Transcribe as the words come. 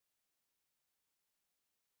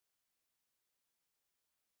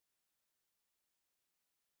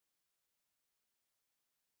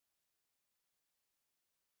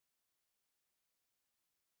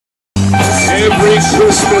every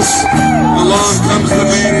Christmas, along comes the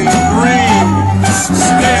man in green.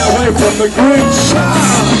 Stay away from the Grinch.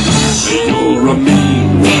 You're a mean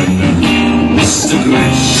one, Mr.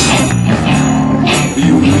 Grinch.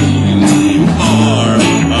 You really are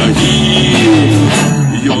a heel.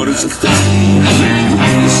 You're as fine as a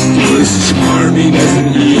Christ. You're as charming as an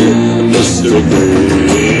eel, Mr.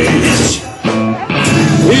 Grinch.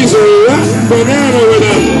 He's a rotten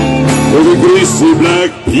banana with a greasy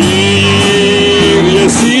black peel.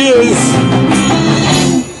 Yes, he is.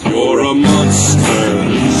 You're a monster.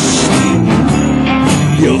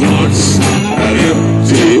 Your heart's an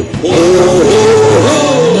empty hole.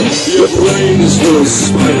 Your brain is full of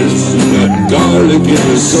spiders and that garlic in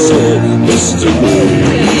your soul, Mr.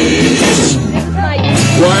 Grinch.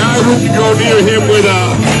 Why, I wouldn't go near him with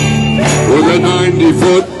a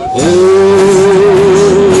 90-foot pole.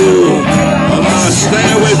 Stay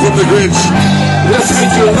away from the Grinch. This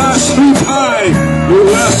ain't your last fruit pie, your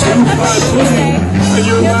last fruit pie pudding, and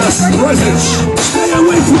your last present. Stay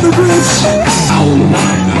away from the Grinch. Owl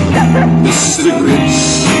mine, Mr.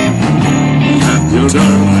 Grinch. You have your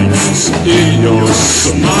delights in your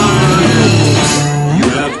smile. You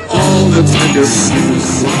have all the tender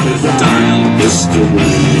secrets on his dial, Mr.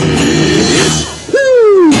 Grinch.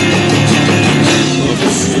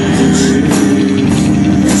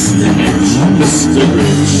 Mr.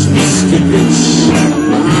 Grinch, Mr. Grinch.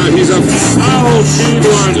 He's a foul, mean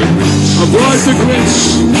one. Avoid the Grinch,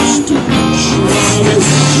 Mr. Grinch.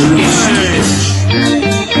 Mr. Grinch.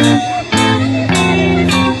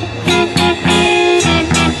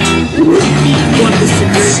 What, Mr.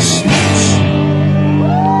 Grinch?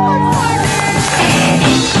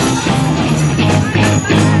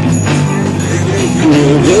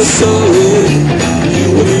 You're sorry, you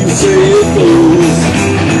wouldn't say it goes.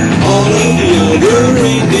 All of the other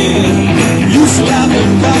reindeer, you slap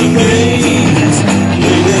and got names.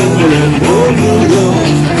 They never let no go,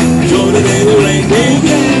 joining in the reindeer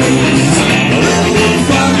games. Around the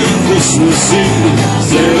foggy Christmas Eve,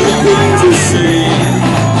 celebrate to sing.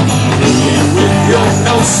 And with your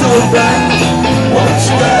nose so bright,